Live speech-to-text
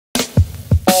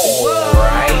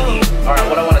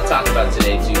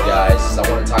today to you guys is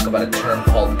I want to talk about a term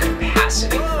called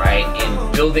capacity, right?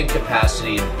 In building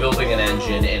capacity and building an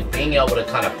engine and being able to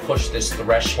kind of push this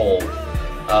threshold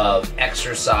of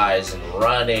exercise and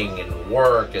running and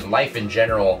work and life in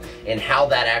general, and how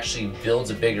that actually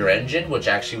builds a bigger engine, which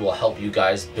actually will help you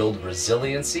guys build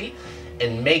resiliency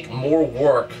and make more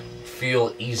work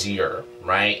feel easier,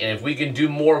 right? And if we can do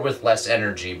more with less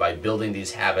energy by building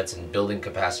these habits and building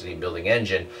capacity and building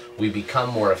engine, we become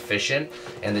more efficient,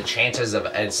 and the chances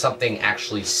of something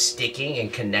actually sticking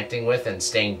and connecting with and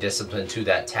staying disciplined to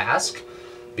that task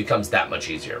becomes that much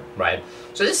easier, right?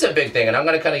 So this is a big thing, and I'm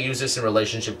going to kind of use this in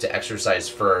relationship to exercise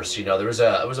first. You know, there was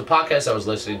a podcast I was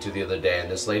listening to the other day,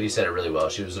 and this lady said it really well.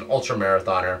 She was an ultra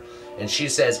marathoner, and she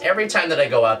says, every time that I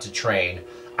go out to train,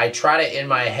 I try to, in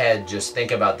my head, just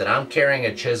think about that I'm carrying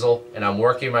a chisel and I'm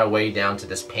working my way down to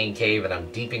this pain cave, and I'm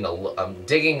digging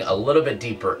a little bit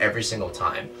deeper every single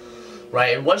time,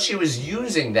 right? And what she was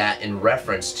using that in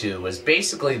reference to was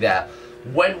basically that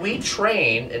when we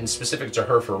train, and specific to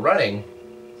her for running,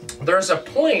 there's a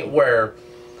point where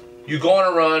you go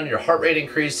on a run, your heart rate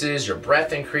increases, your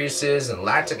breath increases, and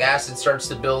lactic acid starts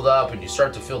to build up, and you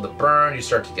start to feel the burn, you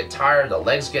start to get tired, the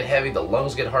legs get heavy, the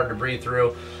lungs get hard to breathe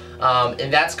through.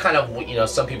 And that's kind of what, you know,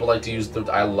 some people like to use,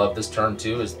 I love this term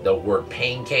too, is the word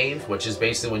pain cave, which is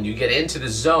basically when you get into the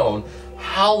zone,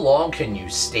 how long can you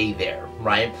stay there,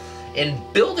 right? And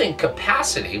building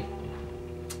capacity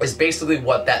is basically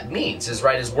what that means, is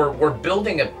we're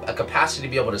building a capacity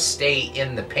to be able to stay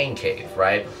in the pain cave,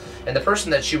 right? And the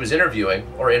person that she was interviewing,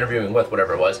 or interviewing with,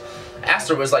 whatever it was, asked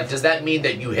her, was like, does that mean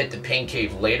that you hit the pain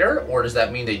cave later, or does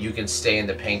that mean that you can stay in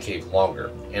the pain cave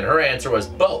longer? And her answer was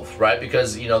both, right?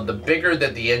 Because, you know, the bigger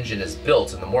that the engine is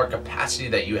built and the more capacity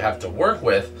that you have to work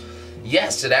with,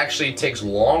 yes, it actually takes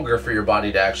longer for your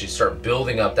body to actually start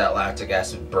building up that lactic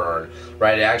acid burn,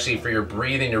 right? Actually, for your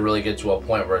breathing to really get to a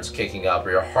point where it's kicking up,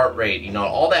 or your heart rate, you know,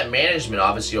 all that management,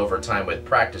 obviously, over time with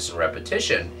practice and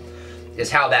repetition, is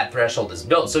how that threshold is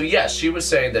built. So yes, she was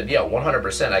saying that, yeah,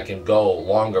 100% I can go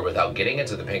longer without getting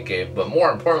into the pain cave, but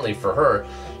more importantly for her,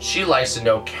 she likes to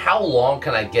know how long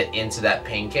can I get into that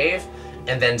pain cave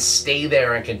and then stay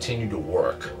there and continue to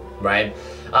work, right?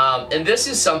 And this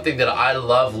is something that I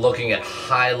love looking at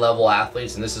high-level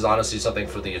athletes, and this is honestly something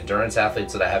for the endurance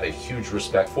athletes that I have a huge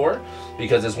respect for,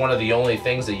 because it's one of the only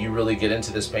things that you really get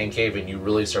into this pain cave and you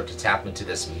really start to tap into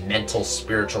this mental,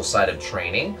 spiritual side of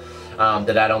training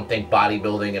that I don't think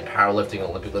bodybuilding and powerlifting and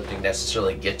Olympic lifting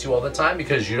necessarily get to all the time,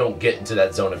 because you don't get into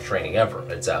that zone of training ever.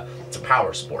 It's a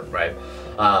power sport, right?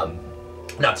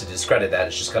 Not to discredit that,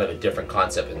 it's just kind of a different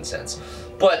concept in a sense.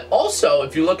 But also,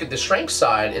 if you look at the strength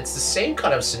side, it's the same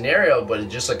kind of scenario, but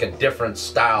it's just like a different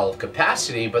style of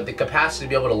capacity. But the capacity to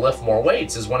be able to lift more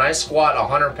weights is when I squat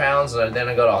 100 pounds and then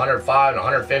I go to 105 and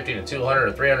 150 to 200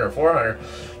 to 300 to 400,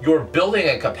 you're building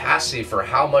a capacity for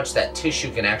how much that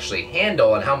tissue can actually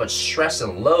handle and how much stress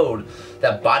and load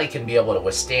that body can be able to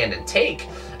withstand and take.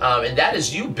 And that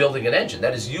is you building an engine.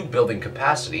 That is you building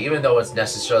capacity. Even though it's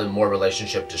necessarily more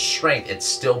relationship to strength, it's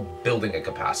still building a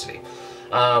capacity.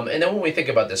 And then when we think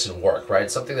about this in work,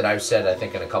 right, something that I've said, I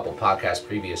think in a couple podcasts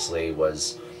previously,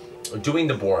 was doing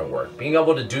the boring work, being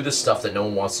able to do the stuff that no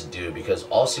one wants to do, because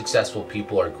all successful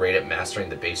people are great at mastering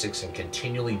the basics and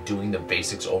continually doing the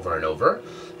basics over and over,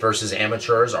 versus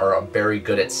amateurs are very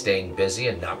good at staying busy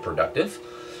and not productive.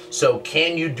 So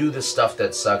can you do the stuff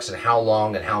that sucks, and how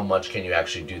long and how much can you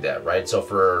actually do that, right? So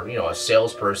for, you know, a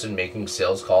salesperson making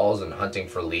sales calls and hunting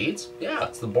for leads, yeah,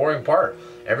 it's the boring part.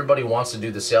 Everybody wants to do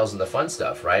the sales and the fun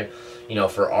stuff, right? You know,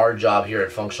 for our job here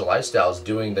at Functional Lifestyles,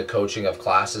 doing the coaching of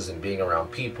classes and being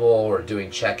around people, or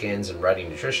doing check-ins and writing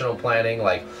nutritional planning,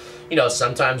 like, you know,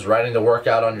 sometimes writing the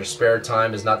workout on your spare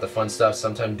time is not the fun stuff.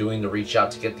 Sometimes doing the reach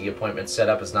out to get the appointment set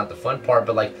up is not the fun part,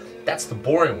 but like, that's the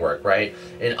boring work, right?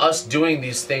 And us doing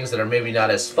these things that are maybe not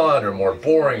as fun or more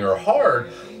boring or hard,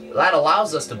 that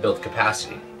allows us to build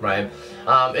capacity, right?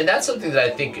 And that's something that I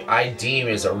think I deem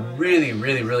is a really,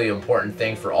 really, really important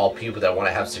thing for all people that want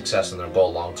to have success in their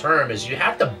goal long term, is you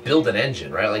have to build an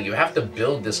engine, right? Like, you have to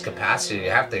build this capacity. You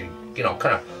have to, you know,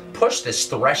 kind of push this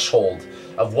threshold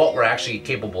of what we're actually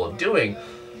capable of doing.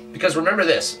 Because remember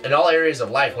this, in all areas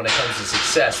of life, when it comes to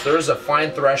success, there's a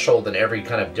fine threshold in every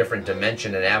kind of different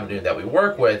dimension and avenue that we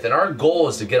work with, and our goal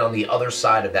is to get on the other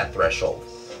side of that threshold,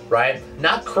 right?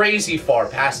 Not crazy far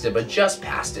past it, but just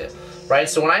past it, right?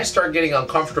 So when I start getting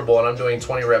uncomfortable and I'm doing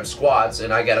 20 rep squats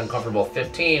and I get uncomfortable at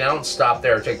 15, I don't stop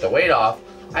there or take the weight off.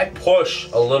 I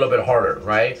push a little bit harder,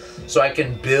 right? So I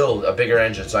can build a bigger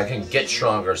engine, so I can get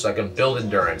stronger, so I can build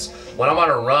endurance. When I'm on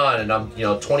a run and I'm,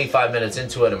 25 minutes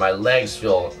into it and my legs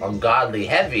feel ungodly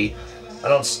heavy, I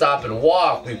don't stop and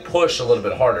walk, we push a little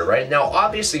bit harder, right? Now,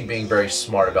 obviously being very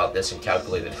smart about this and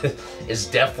calculated is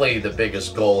definitely the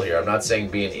biggest goal here. I'm not saying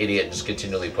be an idiot and just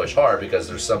continually push hard, because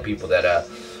there's some people that,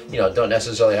 you know, don't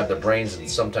necessarily have the brains and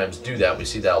sometimes do that. We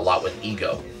see that a lot with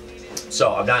ego.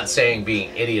 So I'm not saying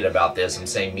being idiot about this, I'm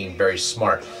saying being very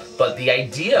smart. But the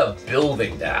idea of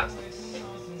building that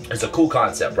is a cool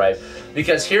concept, right?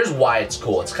 Because here's why it's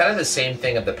cool. It's kind of the same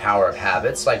thing of the power of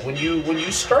habits. Like when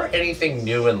you start anything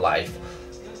new in life,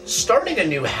 starting a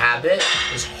new habit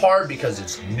is hard because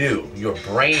it's new. Your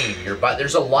brain, your body,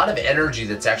 there's a lot of energy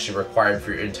that's actually required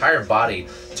for your entire body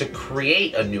to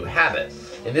create a new habit.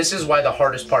 And this is why the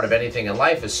hardest part of anything in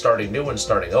life is starting new and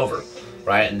starting over,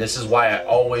 right? And this is why I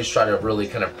always try to really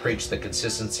kind of preach the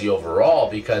consistency overall,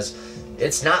 because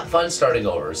it's not fun starting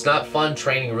over. It's not fun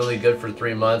training really good for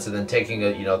 3 months and then taking a,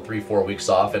 you know, 3-4 weeks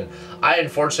off. And I,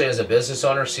 unfortunately, as a business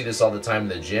owner, see this all the time in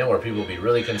the gym, where people will be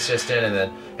really consistent and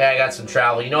then, hey, I got some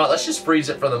travel. You know what? Let's just freeze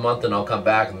it for the month and I'll come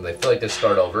back. And they feel like they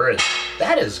start over. And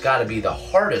that has got to be the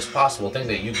hardest possible thing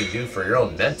that you can do for your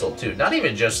own mental too. Not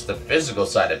even just the physical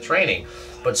side of training,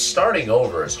 but starting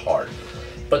over is hard.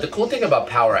 But the cool thing about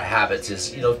power of habits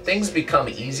is, you know, things become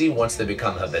easy once they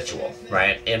become habitual,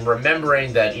 right? And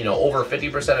remembering that, you know, over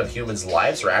 50% of humans'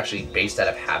 lives are actually based out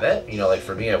of habit. You know, like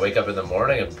for me, I wake up in the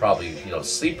morning and probably, you know,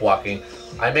 sleepwalking.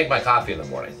 I make my coffee in the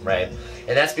morning, right?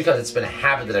 And that's because it's been a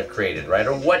habit that I've created, right?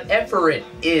 Or whatever it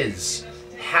is,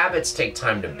 habits take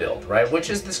time to build, right? Which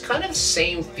is this kind of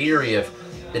same theory of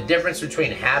the difference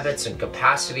between habits and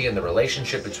capacity, and the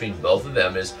relationship between both of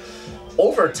them is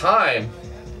over time,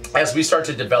 as we start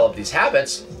to develop these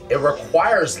habits, it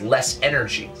requires less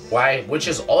energy. Why? Which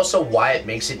is also why it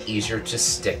makes it easier to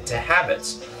stick to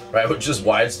habits, right? Which is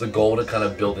why it's the goal to kind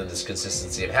of build in this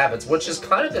consistency of habits, which is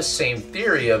kind of the same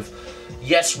theory of,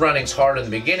 yes, running's hard in the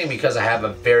beginning because I have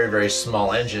a very, very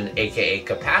small engine, aka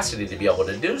capacity, to be able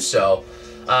to do so.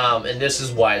 And this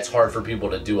is why it's hard for people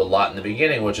to do a lot in the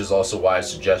beginning, which is also why I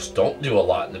suggest don't do a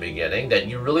lot in the beginning, that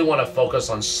you really want to focus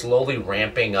on slowly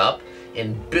ramping up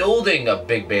and building a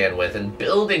big bandwidth and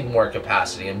building more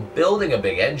capacity and building a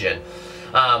big engine.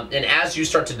 And as you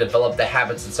start to develop the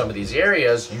habits in some of these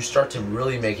areas, you start to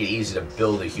really make it easy to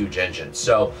build a huge engine.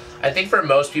 So I think for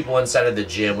most people inside of the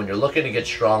gym, when you're looking to get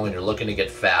strong, when you're looking to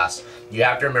get fast, you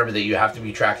have to remember that you have to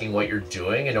be tracking what you're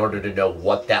doing in order to know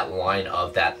what that line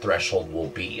of that threshold will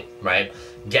be, right?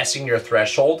 Guessing your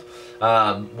threshold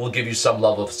will give you some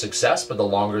level of success, but the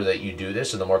longer that you do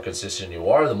this and the more consistent you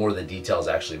are, the more the details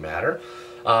actually matter.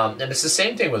 And it's the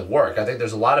same thing with work. I think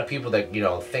there's a lot of people that, you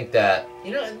know, think that,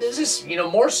 you know, this is, you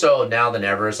know, more so now than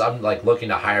ever. So I'm like looking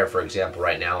to hire, for example,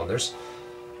 right now, and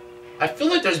I feel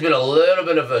like there's been a little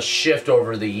bit of a shift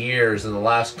over the years in the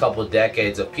last couple of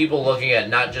decades of people looking at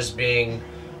not just being,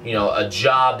 you know, a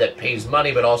job that pays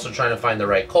money, but also trying to find the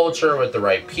right culture with the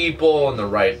right people and the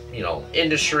right, you know,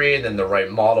 industry, and then the right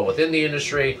model within the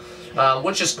industry,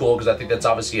 which is cool because I think that's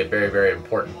obviously a very, very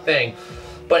important thing.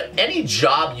 But any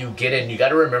job you get in, you got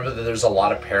to remember that there's a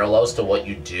lot of parallels to what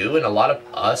you do, and a lot of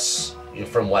us, you know,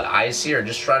 from what I see, are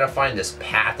just trying to find this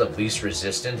path of least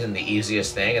resistance and the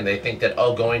easiest thing, and they think that,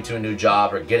 oh, going to a new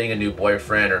job or getting a new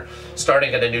boyfriend or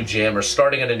starting at a new gym or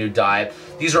starting at a new diet,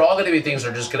 these are all going to be things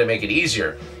that are just going to make it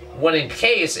easier. When in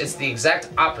case, it's the exact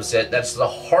opposite. That's the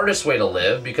hardest way to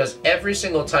live, because every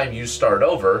single time you start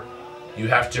over, you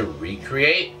have to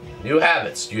recreate new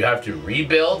habits. You have to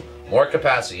rebuild more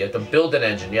capacity. You have to build an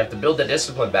engine. You have to build the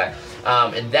discipline back.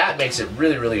 And that makes it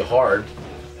really, really hard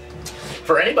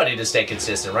for anybody to stay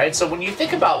consistent, right? So when you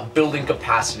think about building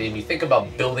capacity and you think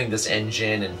about building this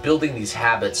engine and building these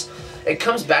habits, it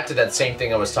comes back to that same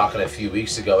thing I was talking a few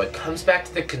weeks ago. It comes back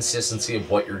to the consistency of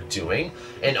what you're doing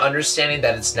and understanding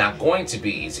that it's not going to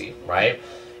be easy, right?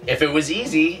 If it was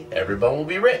easy, everyone would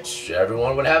be rich.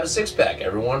 Everyone would have a six-pack.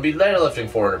 Everyone would be lifting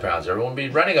 400 pounds. Everyone would be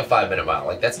running a 5-minute mile.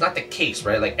 Like, that's not the case,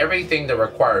 right? Like, everything that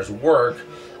requires work,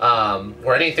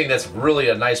 or anything that's really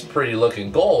a nice, pretty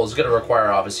looking goal is going to require,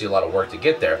 obviously, a lot of work to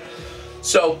get there.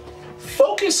 So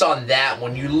focus on that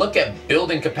when you look at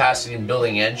building capacity and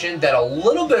building engine, that a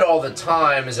little bit all the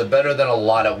time is better than a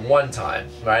lot at one time,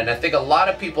 right? And I think a lot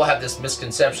of people have this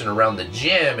misconception around the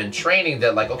gym and training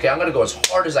that, like, okay, I'm going to go as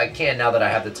hard as I can now that I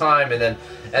have the time, and then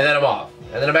I'm off,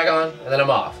 and then I'm back on, and then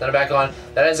I'm off, then I'm back on.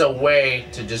 That is a way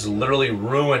to just literally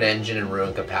ruin engine and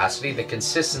ruin capacity. The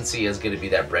consistency is going to be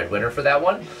that breadwinner for that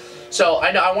one. So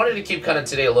I know I wanted to keep kind of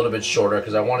today a little bit shorter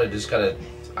because I wanted to just kind of,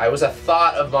 I was a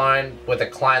thought of mine with a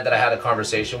client that I had a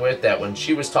conversation with, that when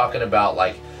she was talking about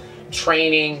like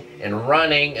training and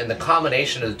running and the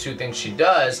combination of the two things she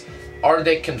does, are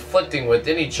they conflicting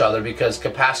within each other because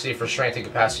capacity for strength and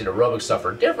capacity to aerobic stuff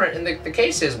are different? And the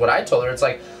case is, what I told her, it's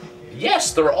like,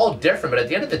 yes, they're all different, but at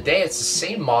the end of the day, it's the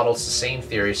same model, it's the same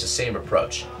theory, it's the same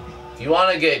approach. If you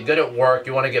want to get good at work,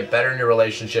 you want to get better in your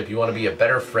relationship, you want to be a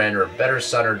better friend or a better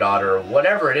son or daughter, or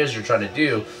whatever it is you're trying to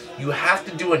do, you have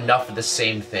to do enough of the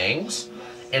same things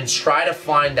and try to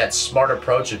find that smart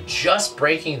approach of just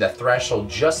breaking the threshold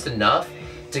just enough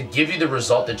to give you the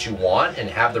result that you want and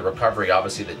have the recovery,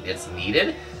 obviously, that it's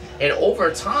needed. And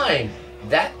over time,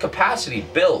 that capacity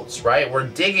builds, right? We're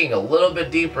digging a little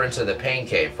bit deeper into the pain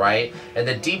cave, right? And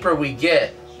the deeper we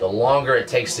get, the longer it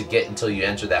takes to get until you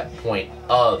enter that point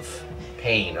of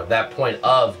pain, of that point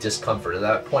of discomfort, of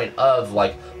that point of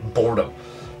like boredom,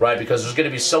 right? Because there's going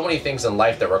to be so many things in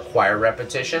life that require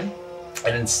repetition.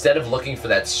 And instead of looking for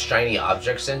that shiny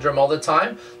object syndrome all the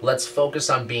time, let's focus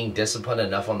on being disciplined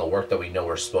enough on the work that we know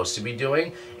we're supposed to be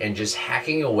doing and just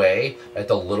hacking away at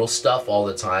the little stuff all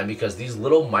the time, because these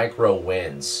little micro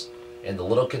wins and the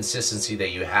little consistency that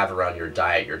you have around your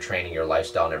diet, your training, your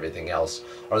lifestyle, and everything else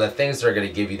are the things that are going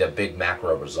to give you the big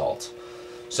macro result.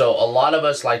 So a lot of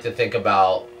us like to think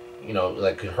about, you know,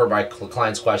 like my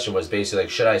client's question was basically like,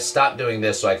 should I stop doing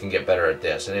this so I can get better at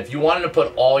this? And if you wanted to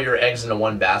put all your eggs into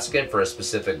one basket for a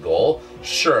specific goal,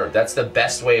 sure, that's the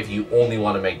best way if you only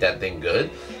want to make that thing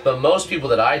good. But most people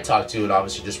that I talk to, and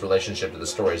obviously just relationship to the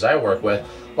stories I work with,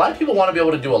 a lot of people want to be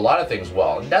able to do a lot of things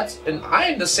well. And I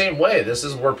am the same way. This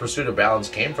is where Pursuit of Balance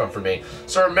came from for me.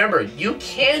 So remember, you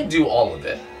can do all of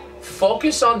it.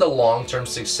 Focus on the long-term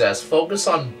success, focus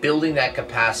on building that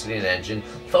capacity and engine,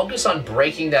 focus on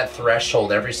breaking that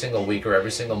threshold every single week or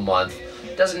every single month.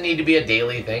 It doesn't need to be a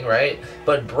daily thing, right?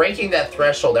 But breaking that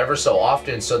threshold ever so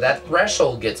often so that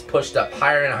threshold gets pushed up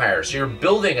higher and higher. So you're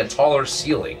building a taller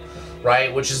ceiling,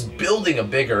 right? Which is building a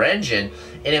bigger engine,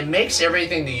 and it makes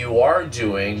everything that you are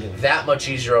doing that much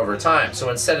easier over time.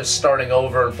 So instead of starting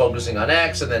over and focusing on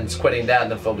X and then quitting that and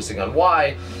then focusing on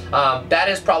Y, that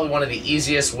is probably one of the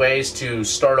easiest ways to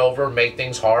start over, make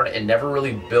things hard, and never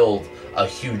really build a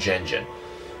huge engine.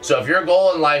 So if your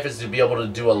goal in life is to be able to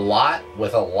do a lot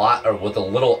with a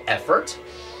little effort,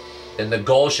 then the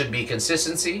goal should be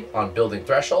consistency on building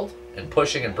threshold and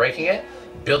pushing and breaking it,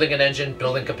 building an engine,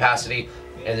 building capacity,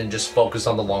 and then just focus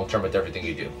on the long term with everything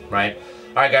you do, right?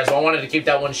 All right, guys, well, I wanted to keep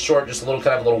that one short, just a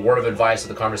little word of advice of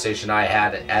the conversation I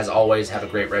had. As always, have a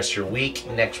great rest of your week.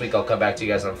 Next week, I'll come back to you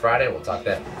guys on Friday. We'll talk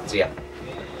then. See ya.